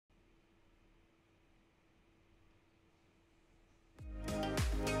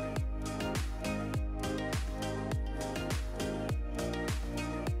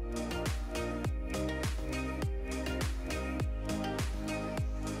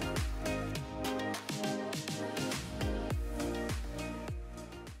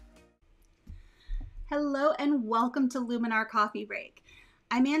Hello and welcome to Luminar Coffee Break.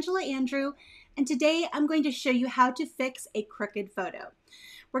 I'm Angela Andrew, and today I'm going to show you how to fix a crooked photo.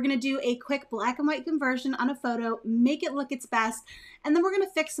 We're going to do a quick black and white conversion on a photo, make it look its best, and then we're going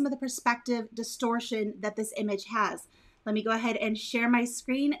to fix some of the perspective distortion that this image has. Let me go ahead and share my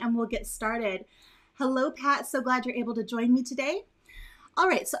screen and we'll get started. Hello, Pat. So glad you're able to join me today. All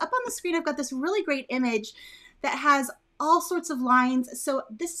right, so up on the screen, I've got this really great image that has all sorts of lines. So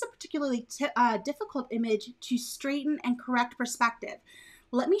this is a particularly difficult image to straighten and correct perspective.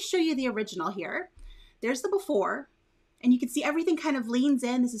 Let me show you the original here. There's the before, and you can see everything kind of leans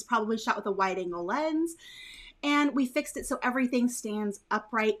in. This is probably shot with a wide angle lens, and we fixed it so everything stands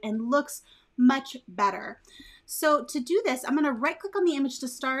upright and looks much better. So to do this, I'm gonna right click on the image to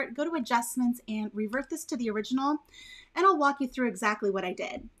start, go to adjustments and revert this to the original, and I'll walk you through exactly what I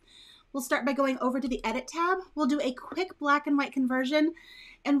did. We'll start by going over to the Edit tab. We'll do a quick black and white conversion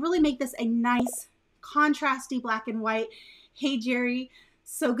and really make this a nice, contrasty black and white. Hey, Jerry,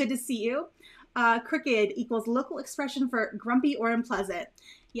 so good to see you. Crooked equals local expression for grumpy or unpleasant.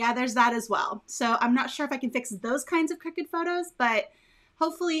 Yeah, there's that as well. So I'm not sure if I can fix those kinds of crooked photos, but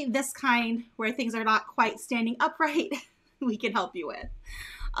hopefully this kind where things are not quite standing upright, we can help you with.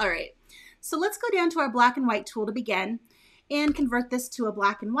 All right, so let's go down to our black and white tool to begin and convert this to a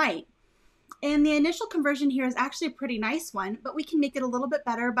black and white. And the initial conversion here is actually a pretty nice one, but we can make it a little bit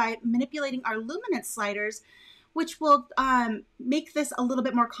better by manipulating our luminance sliders, which will make this a little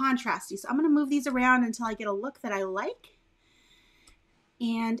bit more contrasty. So I'm going to move these around until I get a look that I like.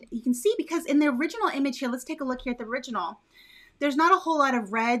 And you can see, because in the original image here, let's take a look here at the original. There's not a whole lot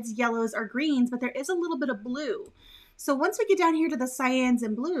of reds, yellows, or greens, but there is a little bit of blue. So once we get down here to the cyans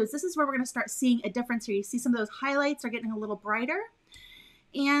and blues, this is where we're going to start seeing a difference here. You see some of those highlights are getting a little brighter.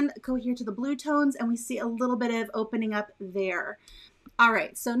 And go here to the blue tones and we see a little bit of opening up there. All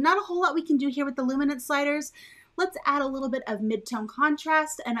right, so not a whole lot we can do here with the luminance sliders. Let's add a little bit of mid-tone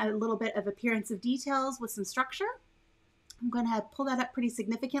contrast and a little bit of appearance of details with some structure. I'm going to pull that up pretty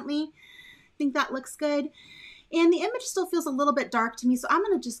significantly. I think that looks good. And the image still feels a little bit dark to me, so I'm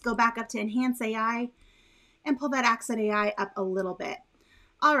going to just go back up to Enhance AI and pull that Accent AI up a little bit.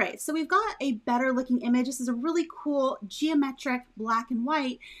 All right, so we've got a better looking image. This is a really cool geometric black and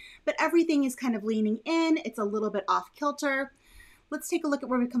white, but everything is kind of leaning in. It's a little bit off kilter. Let's take a look at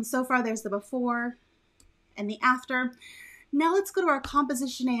where we've come so far. There's the before and the after. Now let's go to our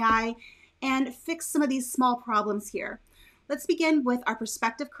composition AI and fix some of these small problems here. Let's begin with our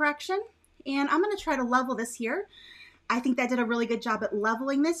perspective correction, and I'm gonna try to level this here. I think that did a really good job at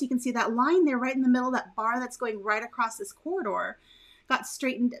leveling this. You can see that line there right in the middle, that bar that's going right across this corridor, got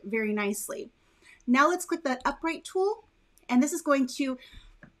straightened very nicely. Now let's click that upright tool, and this is going to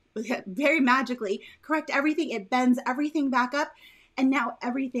very magically correct everything. It bends everything back up, and now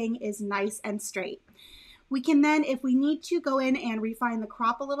everything is nice and straight. We can then, if we need to, go in and refine the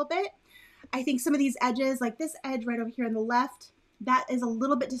crop a little bit. I think some of these edges, like this edge right over here on the left, that is a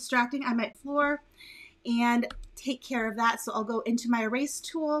little bit distracting. I might floor and take care of that. So I'll go into my erase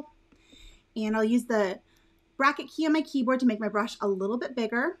tool, and I'll use the bracket key on my keyboard to make my brush a little bit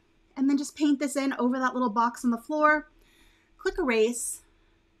bigger, and then just paint this in over that little box on the floor. Click erase,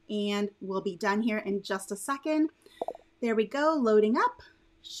 and we'll be done here in just a second. There we go, loading up,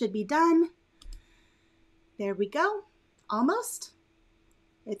 should be done. There we go, almost.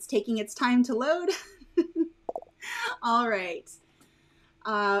 It's taking its time to load. All right.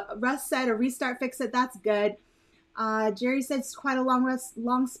 Russ said a restart fix it, that's good. Jerry said it's quite a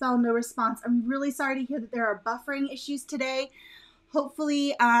long spell, no response. I'm really sorry to hear that there are buffering issues today.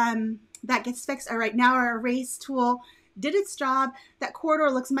 Hopefully that gets fixed. All right, now our erase tool did its job. That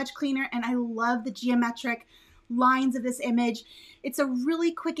corridor looks much cleaner, and I love the geometric lines of this image. It's a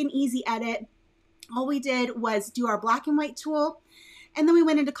really quick and easy edit. All we did was do our black and white tool, and then we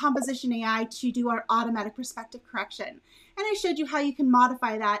went into Composition AI to do our automatic perspective correction. And I showed you how you can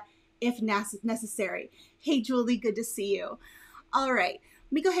modify that if necessary. Hey, Julie, good to see you. All right,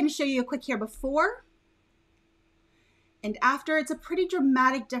 let me go ahead and show you a quick here before and after. It's a pretty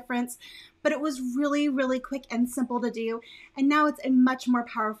dramatic difference, but it was really, really quick and simple to do. And now it's a much more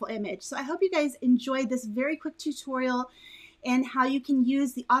powerful image. So I hope you guys enjoyed this very quick tutorial and how you can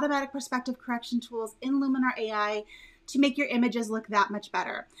use the automatic perspective correction tools in Luminar AI to make your images look that much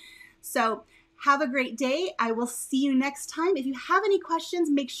better. So have a great day. I will see you next time. If you have any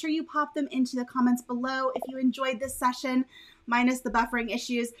questions, make sure you pop them into the comments below. If you enjoyed this session, minus the buffering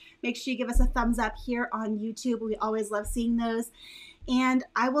issues, make sure you give us a thumbs up here on YouTube. We always love seeing those. And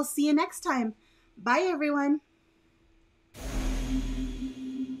I will see you next time. Bye, everyone.